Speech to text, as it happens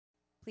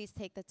please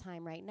take the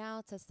time right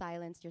now to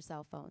silence your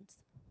cell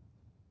phones.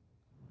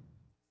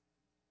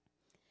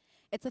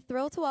 It's a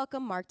thrill to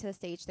welcome Mark to the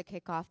stage to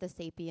kick off the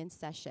Sapienz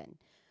session.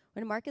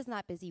 When Mark is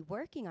not busy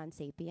working on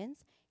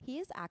Sapienz, he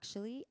is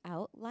actually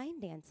out line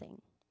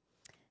dancing.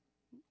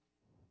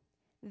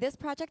 This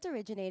project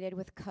originated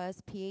with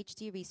Ke's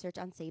PhD research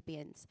on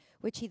Sapienz,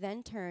 which he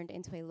then turned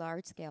into a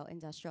large-scale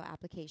industrial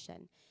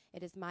application.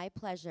 It is my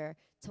pleasure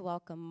to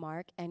welcome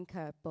Mark and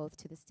Ke both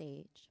to the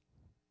stage.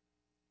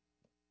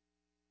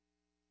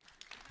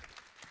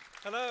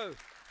 Hello.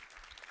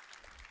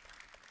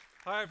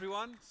 Hi,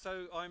 everyone.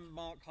 So I'm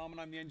Mark Harmon.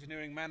 I'm the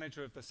engineering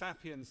manager of the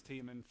Sapienz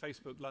team in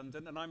Facebook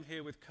London, and I'm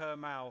here with Ke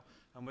Mao,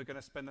 and we're going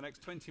to spend the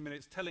next 20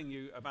 minutes telling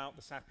you about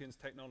the Sapienz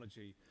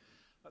technology.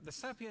 The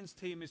Sapienz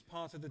team is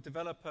part of the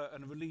developer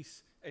and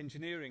release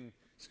engineering,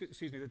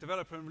 excuse me, the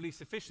developer and release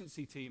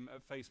efficiency team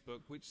at Facebook,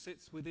 which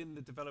sits within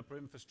the developer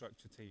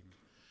infrastructure team.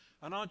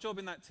 And our job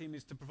in that team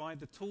is to provide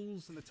the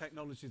tools and the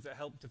technologies that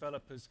help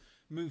developers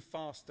move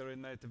faster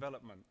in their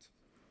development.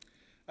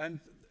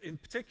 And in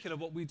particular,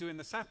 what we do in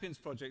the Sapienz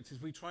project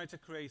is we try to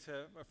create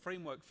a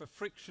framework for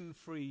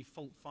friction-free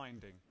fault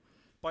finding.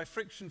 By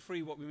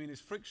friction-free, what we mean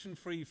is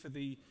friction-free for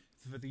the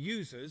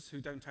users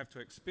who don't have to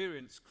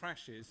experience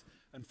crashes,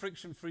 and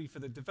friction-free for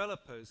the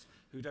developers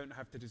who don't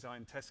have to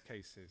design test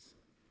cases.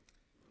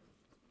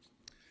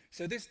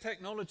 So this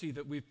technology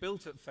that we've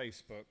built at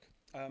Facebook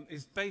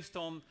is based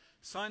on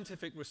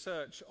scientific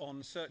research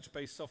on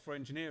search-based software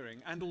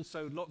engineering and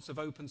also lots of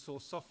open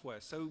source software.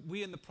 So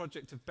we in the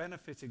project have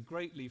benefited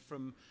greatly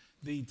from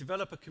the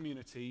developer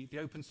community, the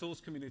open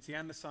source community,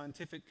 and the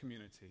scientific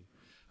community.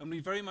 And we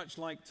very much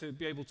like to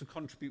be able to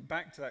contribute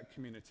back to that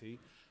community.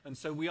 And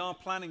so we are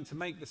planning to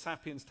make the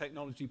Sapienz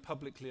technology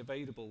publicly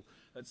available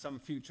at some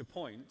future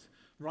point.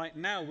 Right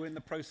now, we're in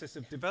the process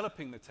of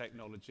developing the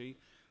technology.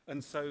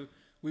 And so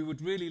we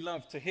would really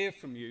love to hear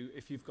from you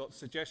if you've got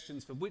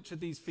suggestions for which of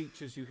these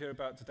features you hear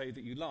about today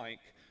that you like,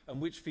 and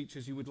which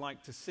features you would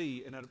like to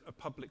see in a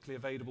publicly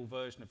available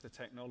version of the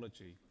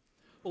technology.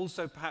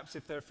 Also, perhaps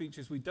if there are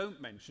features we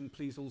don't mention,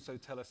 please also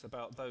tell us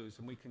about those,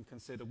 and we can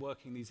consider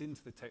working these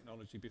into the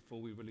technology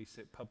before we release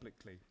it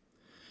publicly.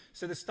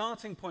 So the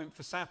starting point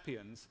for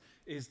Sapienz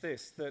is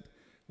this, that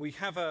we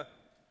have a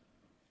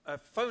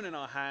phone in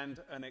our hand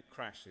and it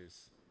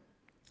crashes.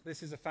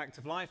 This is a fact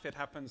of life. It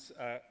happens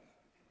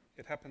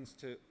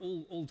to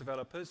all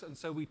developers, and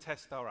so we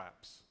test our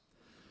apps.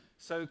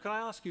 So can I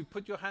ask you,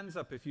 put your hands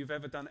up if you've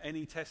ever done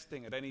any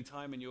testing at any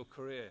time in your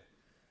career?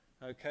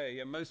 Okay,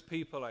 yeah, most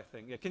people, I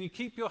think. Yeah, can you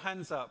keep your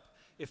hands up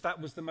if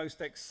that was the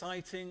most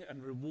exciting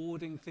and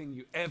rewarding thing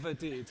you ever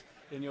did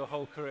in your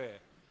whole career?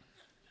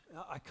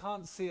 I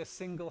can't see a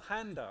single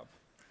hand up.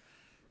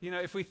 You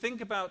know, if we think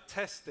about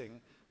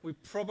testing, we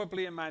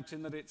probably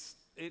imagine that it's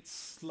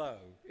slow.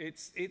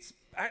 It's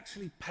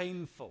actually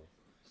painful.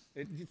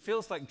 It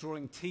feels like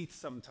drawing teeth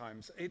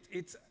sometimes.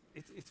 If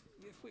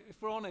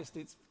we're honest,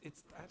 it's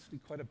actually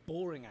quite a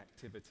boring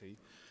activity.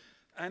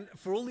 And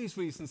for all these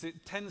reasons,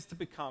 it tends to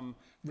become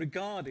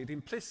regarded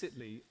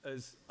implicitly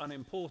as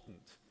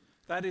unimportant.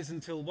 That is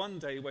until one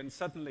day when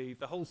suddenly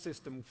the whole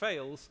system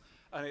fails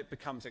and it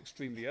becomes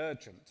extremely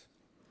urgent.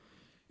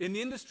 In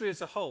the industry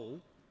as a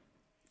whole,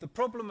 the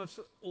problem of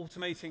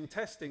automating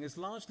testing has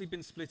largely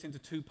been split into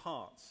two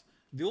parts.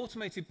 The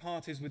automated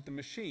part is with the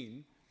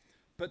machine,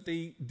 but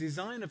the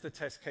design of the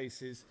test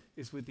cases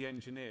is with the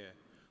engineer.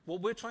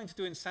 What we're trying to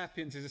do in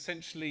Sapienz is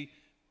essentially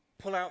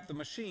pull out the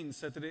machine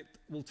so that it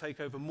will take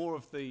over more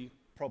of the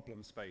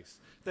problem space.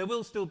 There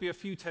will still be a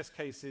few test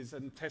cases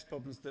and test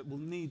problems that will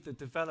need the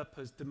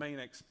developer's domain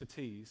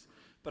expertise,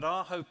 but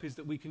our hope is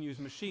that we can use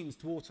machines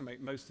to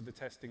automate most of the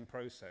testing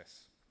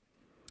process.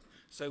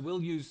 So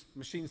we'll use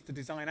machines to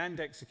design and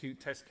execute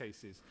test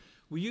cases.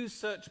 We use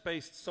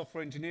search-based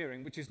software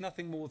engineering, which is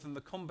nothing more than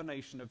the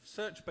combination of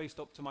search-based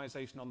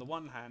optimization on the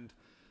one hand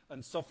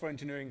and software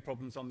engineering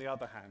problems on the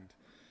other hand.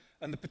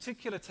 And the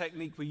particular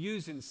technique we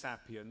use in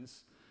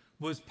Sapienz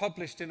was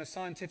published in a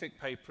scientific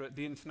paper at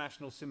the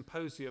International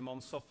Symposium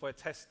on Software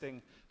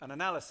Testing and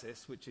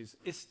Analysis, which is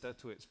ISTA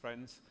to its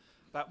friends.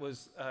 That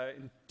was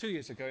 2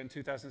 years ago in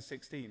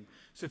 2016.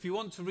 So if you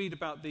want to read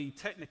about the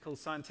technical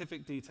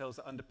scientific details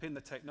that underpin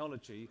the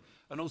technology,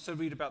 and also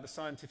read about the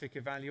scientific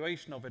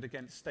evaluation of it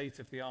against state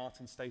of the art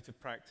and state of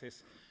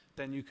practice,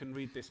 then you can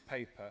read this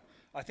paper.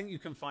 I think you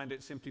can find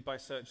it simply by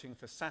searching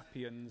for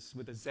Sapienz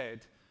with a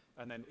Z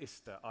and then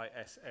ISTA,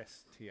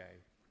 I-S-S-T-A.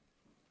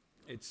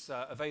 It's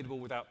available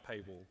without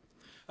paywall.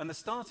 And the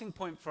starting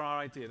point for our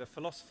idea, the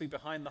philosophy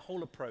behind the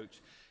whole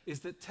approach, is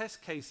that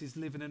test cases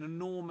live in an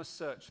enormous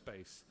search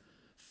space,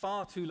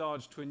 far too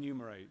large to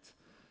enumerate.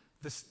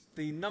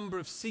 The number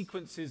of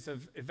sequences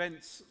of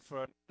events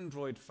for an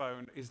Android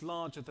phone is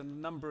larger than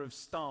the number of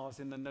stars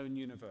in the known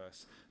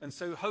universe. And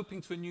so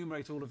hoping to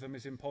enumerate all of them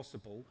is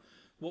impossible.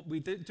 What we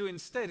do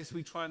instead is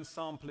we try and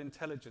sample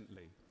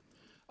intelligently.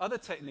 Other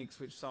techniques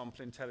which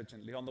sample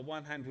intelligently, on the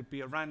one hand, would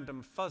be a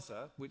random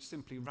fuzzer, which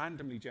simply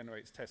randomly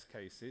generates test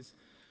cases,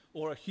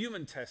 or a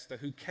human tester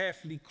who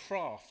carefully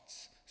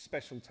crafts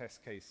special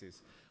test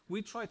cases.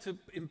 we try to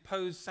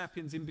impose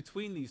Sapiens in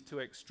between these two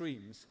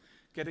extremes,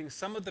 getting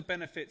some of the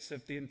benefits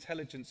of the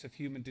intelligence of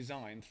human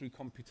design through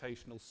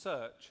computational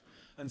search,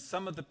 and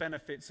some of the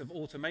benefits of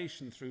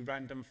automation through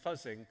random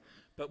fuzzing,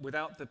 but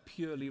without the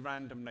purely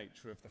random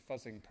nature of the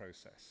fuzzing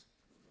process.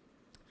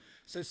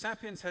 So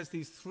Sapiens has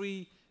these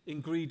three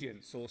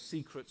ingredients, or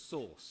secret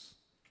sauce.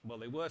 Well,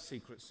 they were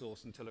secret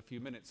sauce until a few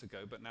minutes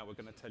ago, but now we're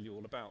going to tell you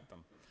all about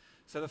them.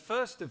 So the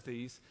first of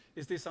these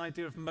is this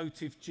idea of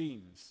motive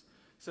genes.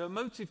 So a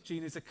motive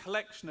gene is a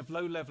collection of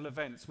low-level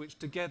events which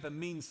together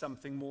mean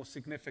something more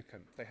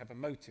significant. They have a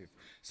motive.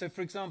 So,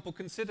 for example,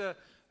 consider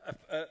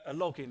a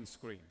login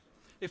screen.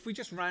 If we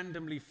just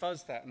randomly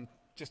fuzz that and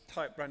just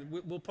type random,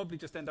 we'll probably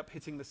just end up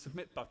hitting the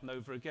submit button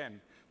over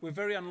again. We're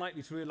very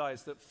unlikely to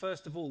realize that,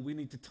 first of all, we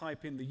need to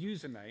type in the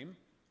username,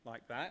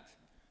 like that.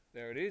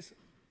 There it is.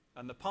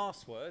 And the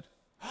password.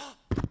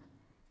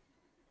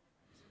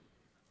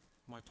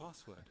 My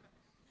password.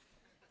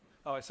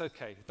 Oh, it's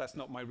okay. That's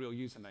not my real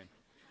username.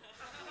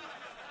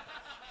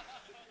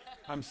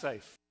 I'm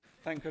safe.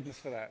 Thank goodness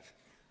for that.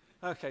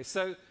 Okay,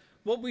 so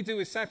what we do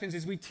with Sapiens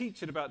is we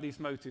teach it about these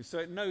motives. So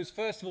it knows,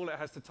 first of all, it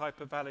has to type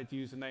a valid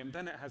username,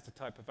 then it has to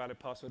type a valid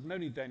password, and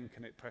only then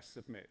can it press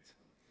submit.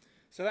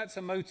 So that's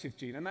a motive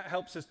gene, and that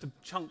helps us to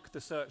chunk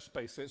the search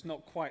space, so it's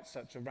not quite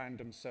such a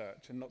random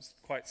search and not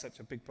quite such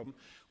a big problem.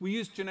 We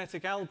use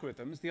genetic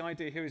algorithms. The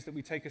idea here is that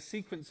we take a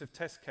sequence of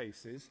test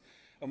cases,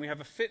 and we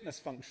have a fitness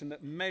function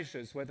that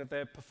measures whether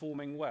they're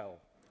performing well.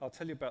 I'll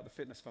tell you about the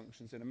fitness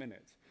functions in a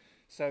minute.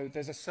 So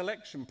there's a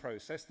selection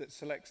process that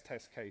selects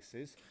test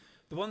cases.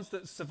 The ones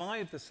that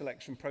survive the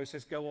selection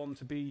process go on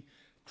to be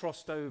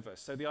crossed over.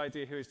 So the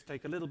idea here is to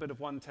take a little bit of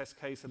one test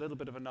case, a little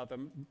bit of another,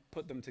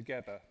 put them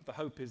together. The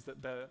hope is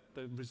that the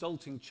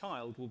resulting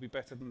child will be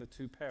better than the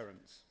two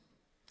parents.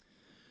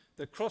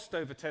 The crossed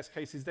over test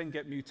cases then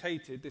get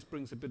mutated. This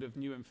brings a bit of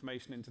new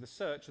information into the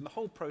search, and the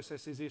whole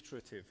process is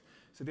iterative.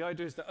 So the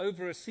idea is that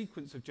over a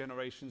sequence of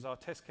generations, our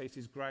test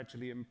cases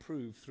gradually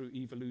improve through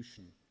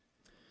evolution.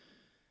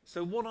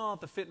 So what are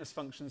the fitness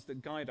functions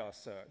that guide our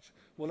search?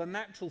 Well, a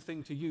natural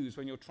thing to use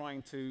when you're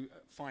trying to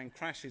find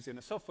crashes in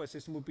a software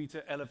system would be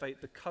to elevate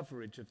the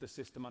coverage of the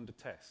system under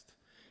test.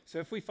 So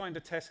if we find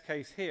a test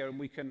case here and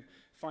we can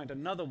find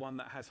another one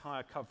that has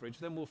higher coverage,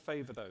 then we'll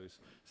favor those.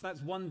 So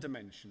that's one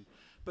dimension.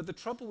 But the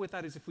trouble with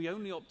that is if we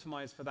only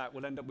optimize for that,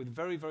 we'll end up with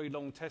very, very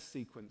long test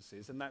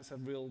sequences, and that's a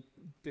real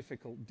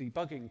difficult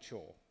debugging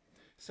chore.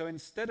 So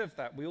instead of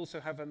that, we also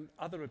have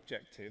another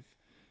objective,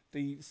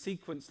 the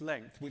sequence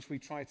length, which we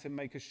try to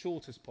make as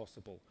short as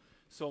possible.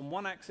 So on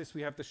one axis,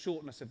 we have the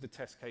shortness of the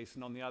test case,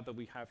 and on the other,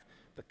 we have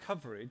the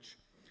coverage.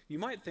 You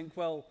might think,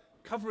 well,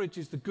 coverage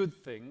is the good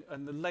thing,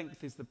 and the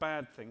length is the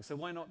bad thing, so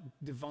why not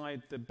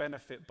divide the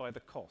benefit by the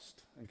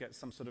cost and get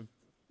some sort of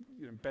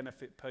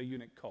benefit per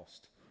unit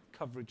cost,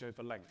 coverage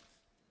over length?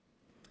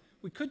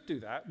 We could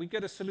do that. We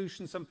get a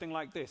solution something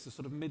like this, a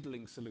sort of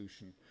middling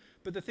solution.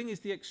 But the thing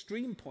is, the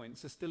extreme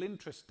points are still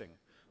interesting.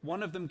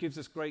 One of them gives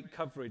us great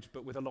coverage,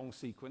 but with a long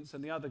sequence,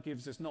 and the other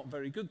gives us not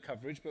very good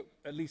coverage, but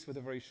at least with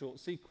a very short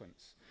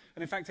sequence.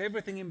 And in fact,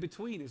 everything in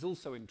between is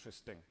also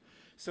interesting.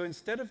 So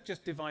instead of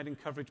just dividing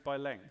coverage by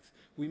length,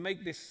 we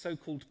make this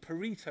so-called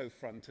Pareto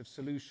front of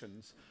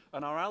solutions,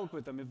 and our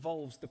algorithm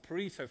evolves the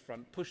Pareto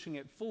front, pushing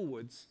it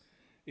forwards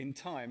in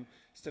time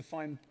to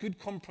find good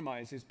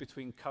compromises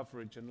between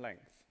coverage and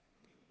length.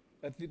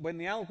 When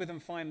the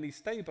algorithm finally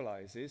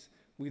stabilizes,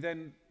 we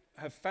then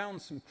have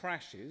found some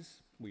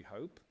crashes, we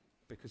hope,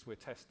 because we're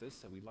testers,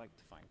 so we like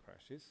to find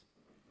crashes.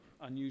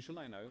 Unusual,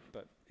 I know,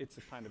 but it's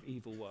a kind of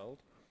evil world.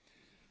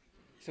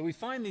 So we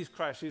find these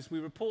crashes, we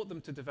report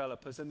them to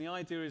developers, and the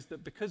idea is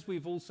that because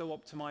we've also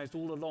optimized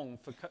all along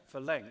for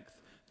length,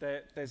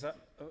 there's a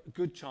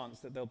good chance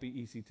that they'll be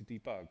easy to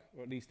debug,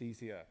 or at least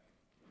easier.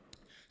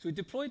 So we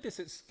deployed this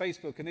at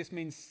Facebook, and this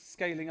means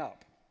scaling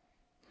up.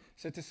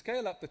 So to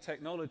scale up the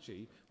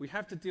technology, we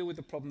have to deal with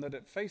the problem that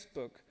at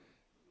Facebook,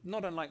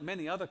 not unlike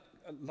many other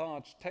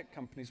large tech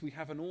companies, we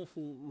have an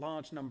awful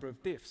large number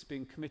of diffs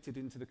being committed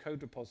into the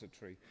code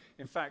repository.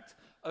 In fact,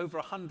 over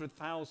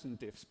 100,000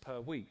 diffs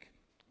per week.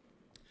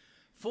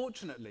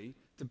 Fortunately,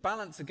 to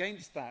balance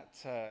against that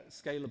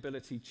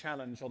scalability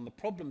challenge on the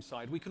problem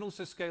side, we can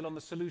also scale on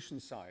the solution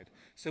side.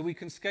 So we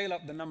can scale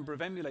up the number of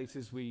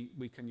emulators we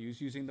can use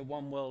using the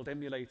One World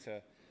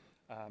emulator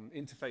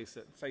interface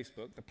at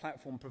Facebook. The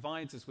platform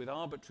provides us with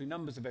arbitrary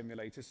numbers of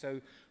emulators.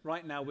 So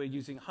right now we're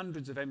using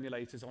hundreds of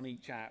emulators on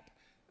each app,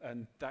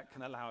 and that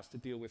can allow us to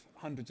deal with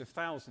hundreds of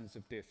thousands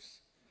of diffs.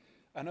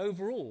 And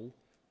overall,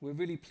 we're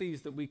really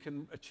pleased that we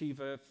can achieve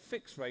a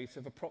fix rate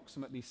of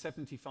approximately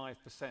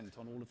 75%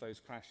 on all of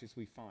those crashes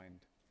we find.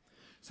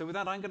 So with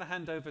that, I'm going to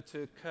hand over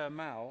to Ke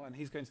Mao, and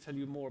he's going to tell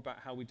you more about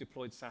how we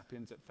deployed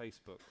Sapiens at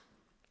Facebook.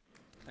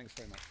 Thanks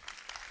very much.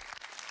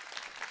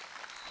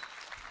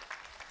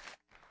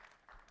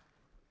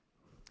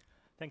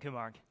 Thank you,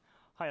 Mark.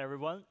 Hi,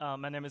 everyone.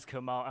 My name is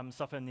Ke Mao. I'm a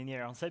software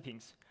engineer on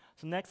Sapiens.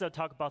 So next, I'll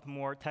talk about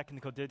more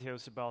technical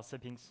details about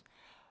Sapiens.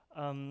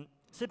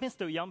 Sapiens,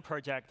 the young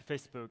project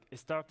Facebook, it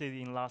started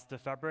in last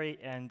February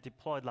and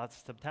deployed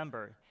last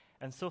September.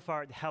 And so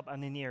far, it helped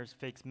engineers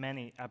fix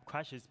many app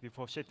crashes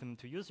before shipping them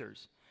to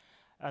users.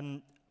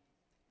 And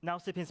now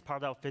Sapienz is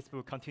part of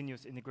Facebook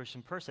continuous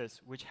integration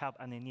process, which help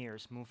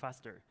engineers move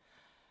faster.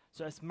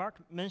 So as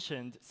Mark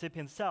mentioned,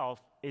 Sapienz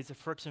itself is a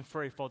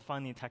friction-free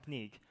fault-finding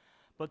technique.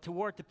 But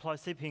to deploy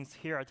Sapienz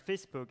here at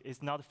Facebook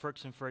is not a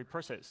friction-free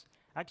process.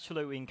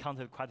 Actually, we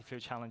encountered quite a few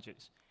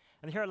challenges.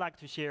 And here I'd like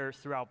to share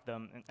 3 of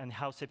them and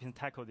how Sapienz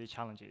tackled these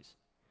challenges.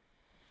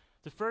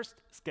 The first,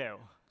 scale.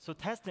 So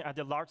testing at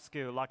a large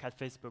scale, like at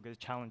Facebook, is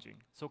challenging.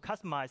 So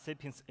customize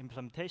Sapienz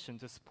implementation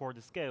to support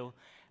the scale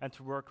and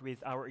to work with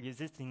our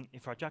existing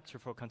infrastructure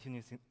for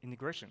continuous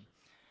integration.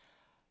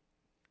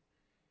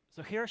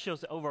 So here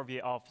shows the overview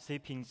of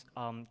Sapienz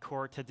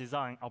core test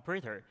design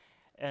operator.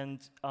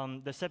 And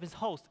the Sapienz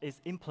host is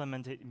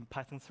implemented in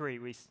Python 3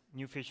 with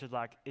new features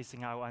like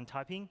async IO and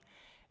typing.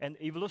 And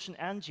evolution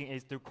engine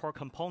is the core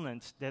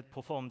component that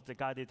performs the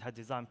guided test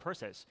design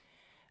process.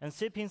 And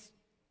Sapienz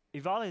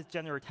evaluates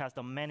general tests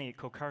on many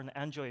concurrent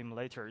Android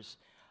emulators,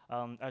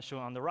 as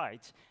shown on the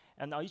right.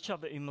 And on each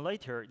of the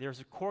emulator, there's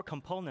a core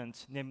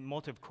component named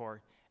motive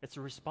core. It's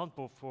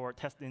responsible for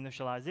test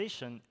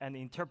initialization and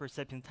interpret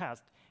Sapienz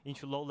test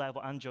into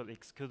low-level Android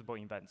executable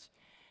events.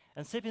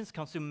 And Sapienz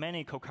consumes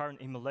many concurrent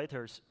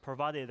emulators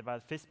provided by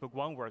the Facebook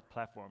OneWord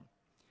platform.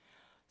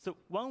 So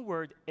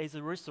OneWord is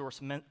a resource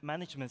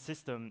management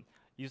system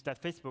used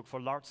at Facebook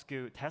for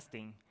large-scale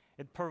testing.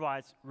 It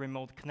provides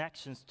remote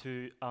connections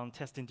to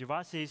testing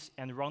devices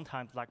and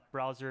runtimes like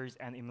browsers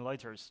and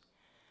emulators.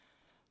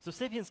 So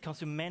Sapienz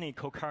consumes many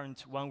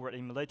concurrent OneWord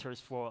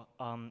emulators for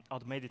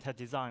automated test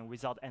design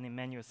without any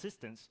manual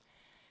assistance.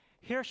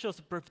 Here shows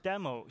a brief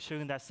demo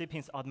showing that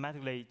Sapienz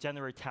automatically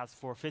generates tests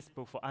for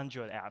Facebook for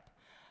Android app.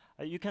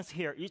 You can see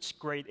here each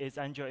grade is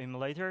Android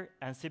emulator,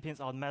 and Sapienz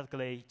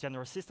automatically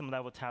generates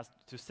system-level tests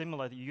to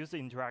simulate user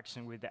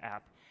interaction with the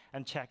app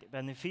and check if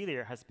any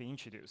failure has been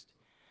introduced.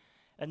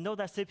 And note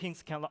that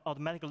Sapienz can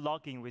automatically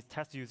log in with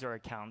test user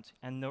account,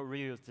 and no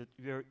real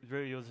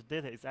user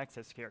data is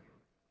accessed here.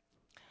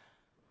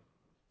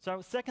 So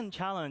our second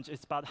challenge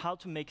is about how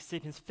to make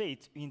Sapienz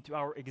fit into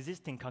our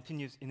existing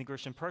continuous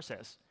integration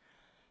process.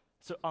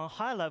 So on a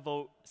high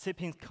level,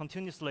 Sapienz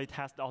continuously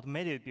tests the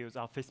automated builds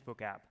of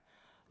Facebook app.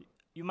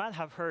 You might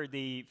have heard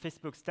the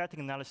Facebook static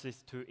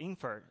analysis to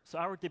infer. So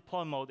our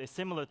deploy mode is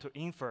similar to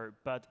infer,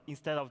 but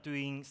instead of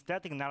doing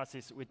static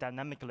analysis, we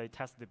dynamically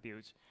test the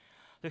builds.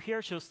 So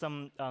here shows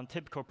some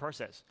typical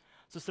process.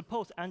 So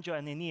suppose Android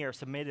engineer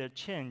submitted a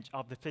change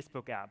of the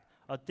Facebook app.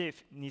 A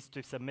diff needs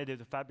to submit it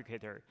to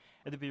Fabricator.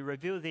 It will be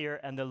reviewed there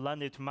and then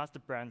landed to master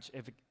branch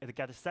if it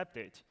gets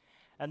accepted.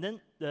 And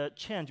then the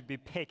change will be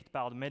picked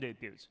by automated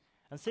builds.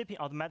 And Sapienz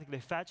automatically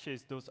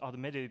fetches those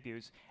automated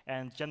builds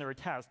and generate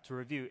tests to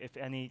review if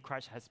any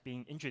crash has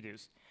been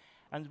introduced.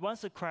 And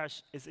once a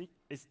crash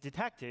is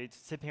detected,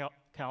 Sapienz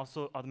can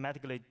also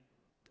automatically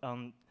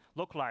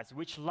localize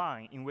which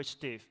line in which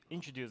diff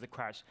introduced the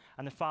crash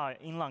and file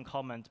an inline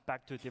comment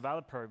back to the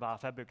developer via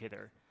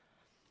Fabricator.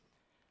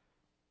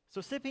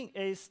 So Sapienz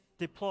is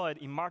deployed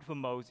in multiple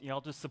modes in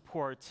order to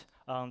support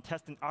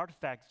testing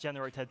artifacts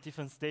generated at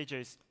different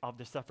stages of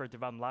the software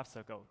development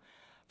lifecycle.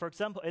 For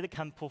example, it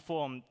can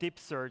perform deep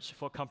search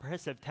for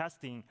comprehensive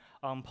testing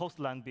on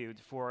post-land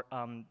build for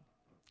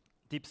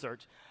deep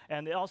search.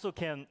 And it also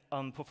can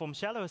perform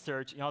shallow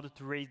search in order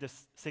to read the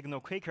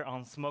signal quicker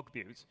on smoke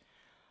builds.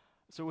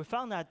 So we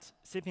found that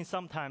Sapienz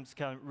sometimes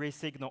can read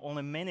signal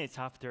only minutes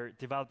after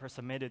developer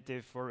submitted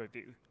diff for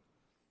review.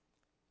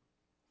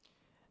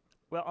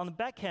 Well, on the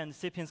back end,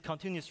 Sapienz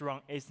continuous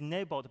run is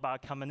enabled by a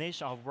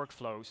combination of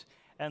workflows.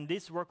 And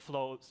these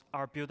workflows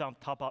are built on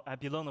top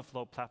of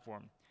Flow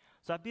platform.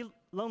 So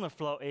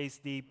Flow is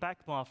the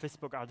backbone of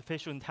Facebook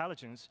artificial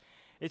intelligence.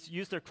 It's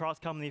used across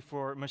company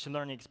for machine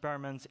learning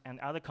experiments and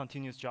other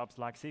continuous jobs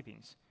like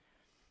Sapienz.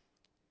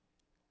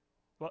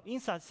 Well,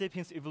 inside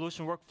Sapienz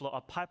evolution workflow, a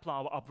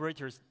pipeline of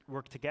operators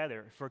work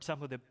together. For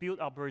example, the build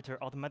operator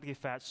automatically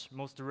fetch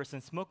most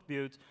recent smoke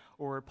build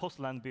or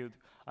post-land build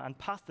and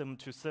pass them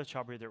to search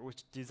operator,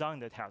 which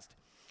designed the test.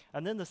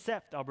 And then the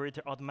theft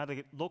operator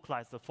automatically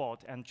localize the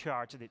fault and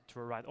charge it to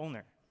a right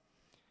owner.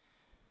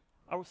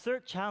 Our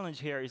third challenge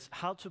here is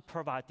how to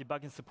provide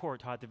debugging support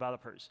to our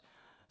developers.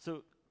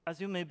 So as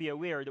you may be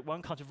aware, the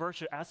one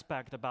controversial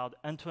aspect about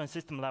end-to-end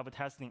system-level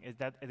testing is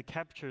that it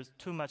captures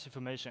too much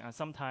information, and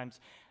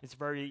sometimes it's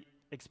very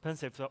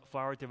expensive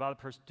for our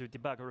developers to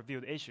debug or review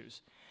the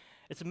issues.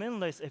 It's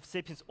meaningless if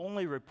Sapienz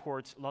only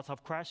reports lots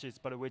of crashes,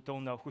 but we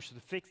don't know who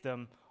should fix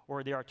them,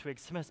 or they are too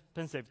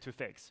expensive to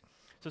fix.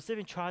 So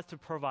Sapienz tries to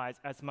provide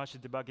as much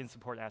debugging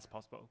support as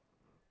possible.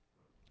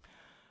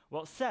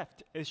 Well,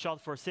 SAFT is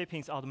short for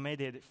Sapienz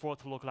Automated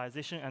Fault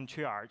Localization and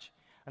Triage.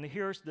 And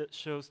here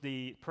shows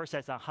the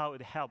process on how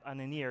it helps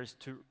engineers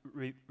to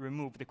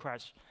remove the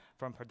crash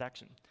from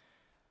production.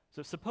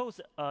 So suppose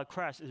a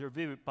crash is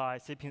reviewed by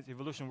Sapienz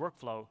evolution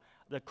workflow,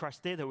 the crash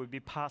data will be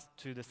passed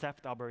to the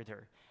SAFT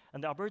operator.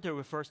 And the operator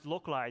will first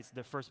localize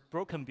the first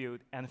broken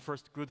build and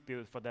first good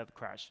build for that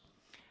crash.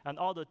 And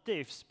all the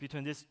diffs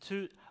between these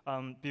two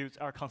builds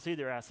are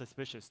considered as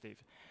suspicious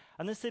diff.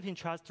 And then Sapien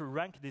tries to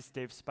rank these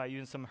diffs by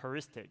using some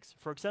heuristics.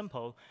 For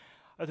example,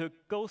 it will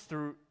go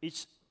through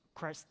each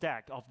crash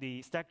stack of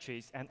the stack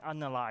trees and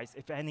analyze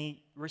if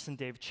any recent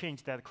diff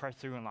changed that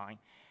criterion line.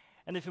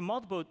 And if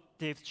multiple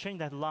diffs change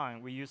that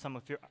line, we use some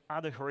of your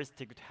other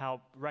heuristics to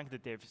help rank the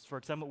diffs. For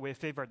example, we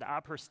favor the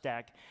upper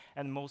stack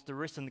and most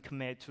recent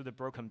commit to the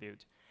broken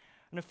build.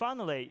 And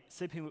finally,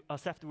 Sapien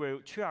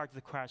will triage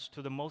the crash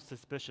to the most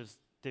suspicious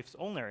diff's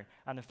owner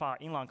and file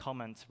inline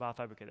comments via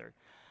Fabricator.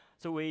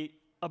 So we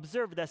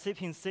observe that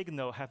Sapien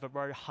signal have a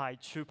very high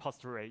true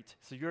positive rate.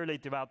 So usually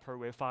developer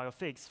will file a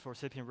fix for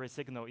Sapien rate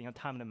signal in a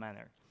timely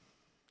manner.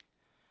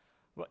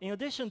 Well, in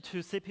addition to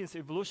Sapien's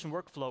evolution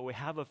workflow, we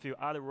have a few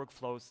other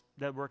workflows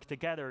that work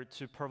together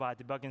to provide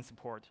debugging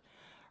support.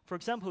 For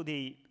example,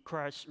 the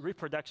crash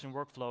reproduction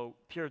workflow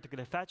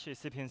periodically fetches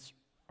Sapien's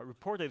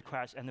reported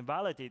crash and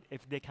validate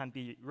if they can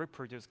be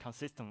reproduced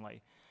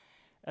consistently.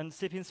 And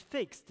Sapien's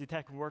fix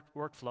detect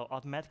workflow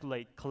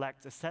automatically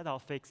collects a set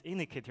of fix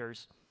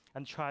indicators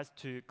and tries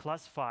to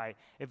classify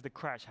if the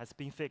crash has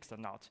been fixed or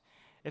not.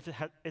 If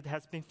it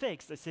has been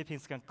fixed, the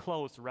Sapiens can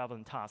close the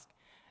relevant task.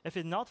 If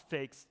it's not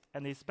fixed,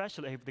 and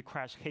especially if the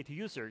crash hit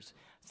users,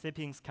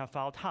 Sapiens can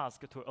file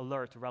tasks to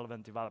alert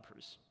relevant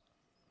developers.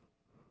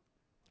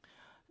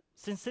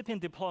 Since Sapien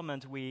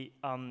deployment, we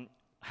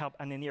help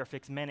engineer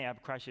fix many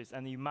app crashes,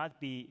 and you might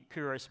be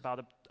curious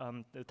about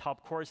the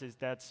top courses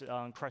that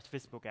crashed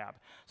Facebook app.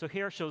 So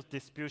here shows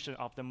distribution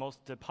of the most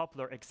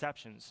popular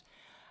exceptions.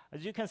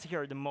 As you can see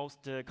here, the most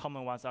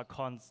common ones are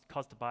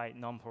caused by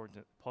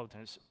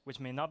non-pollutants, which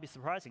may not be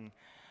surprising.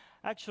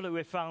 Actually,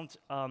 we found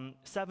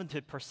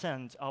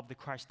 70% of the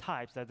crash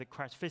types that the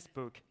crashed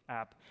Facebook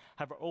app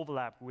have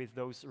overlap with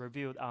those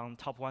reviewed on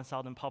top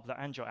 1,000 popular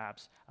Android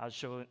apps, as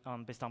shown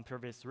based on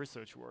previous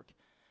research work.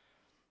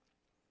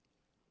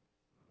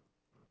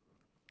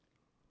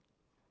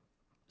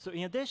 So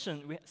in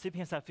addition,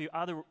 Sapiens have a few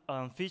other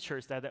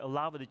features that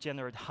allow it to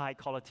generate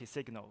high-quality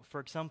signal. For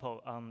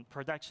example,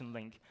 production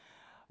link,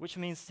 which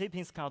means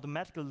Sapiens can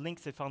automatically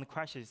link the found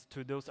crashes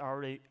to those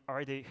already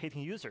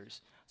hitting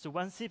users. So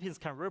once Sapiens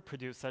can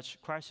reproduce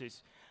such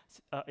crashes,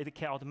 it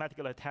can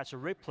automatically attach a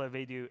replay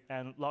video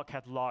and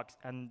logcat logs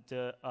and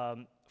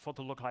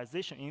photo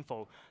localization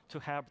info to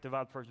help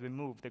developers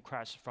remove the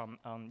crash from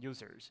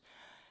users.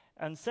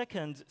 And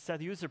second,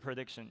 set user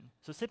prediction.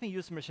 So Sapien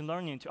uses machine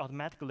learning to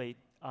automatically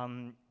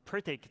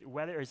predict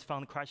whether its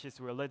found crashes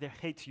will later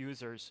hit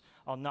users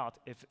or not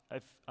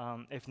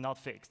if not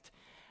fixed.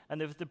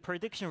 And if the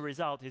prediction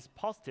result is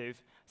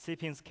positive,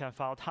 Sapiens can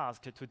file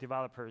tasks to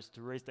developers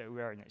to raise the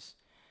awareness.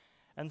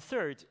 And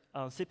third,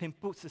 Sapien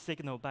boosts the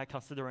signal by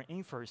considering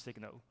infer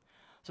signal.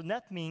 So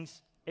that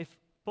means if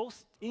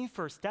both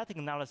infer static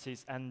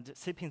analysis and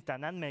Sapiens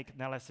dynamic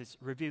analysis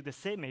reveal the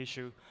same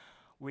issue,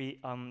 we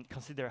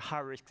consider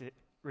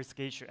high-risk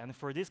issue. And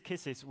for these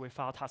cases, we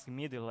file tasks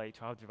immediately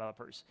to our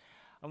developers.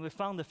 And we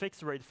found the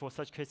fix rate for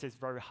such cases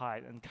very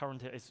high, and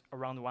currently it's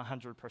around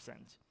 100%.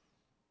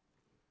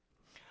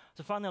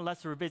 So finally,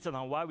 let's revisit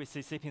on why we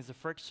see Sapiens a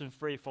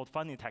friction-free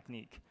fault-finding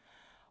technique.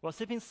 Well,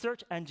 Sapiens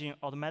search engine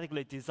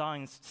automatically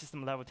designs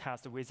system-level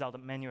tests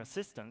without manual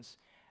assistance,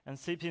 and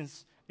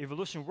Sapiens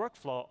evolution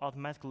workflow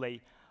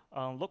automatically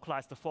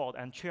localize the fault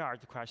and triage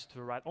the crash to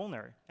the right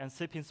owner. And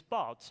Sapiens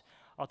bot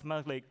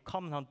automatically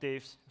comment on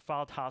diffs,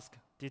 file tasks,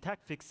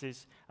 detect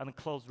fixes, and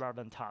close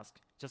relevant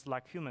tasks, just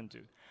like humans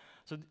do.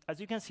 So as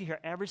you can see here,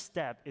 every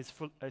step is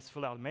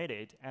fully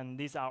automated, and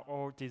these are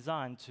all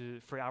designed to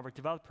free our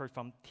developers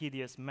from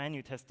tedious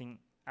manual testing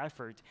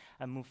effort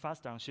and move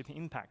faster on shipping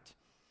impact.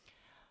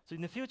 So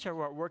in the future,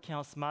 we're working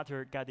on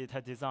smarter guided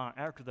test design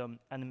algorithm,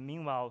 and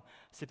meanwhile,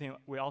 Sapien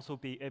will also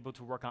be able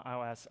to work on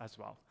iOS as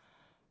well.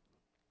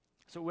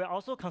 So we're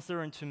also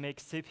considering to make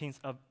Sapiens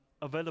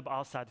available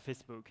outside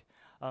Facebook.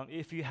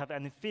 If you have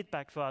any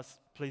feedback for us,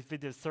 please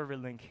visit the survey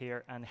link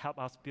here and help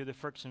us build a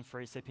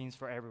friction-free Sapiens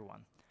for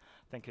everyone.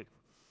 Thank you.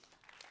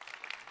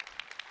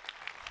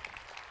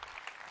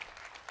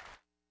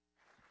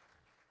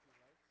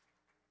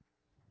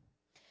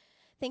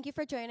 Thank you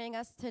for joining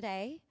us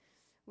today.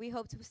 We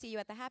hope to see you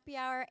at the happy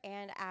hour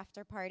and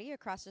after party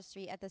across the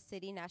street at the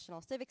City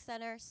National Civic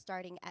Center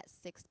starting at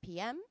 6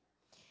 p.m.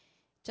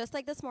 Just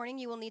like this morning,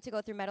 you will need to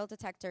go through metal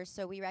detectors,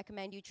 so we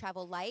recommend you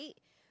travel light.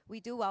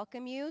 We do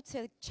welcome you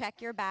to check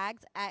your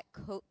bags at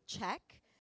Coat Check.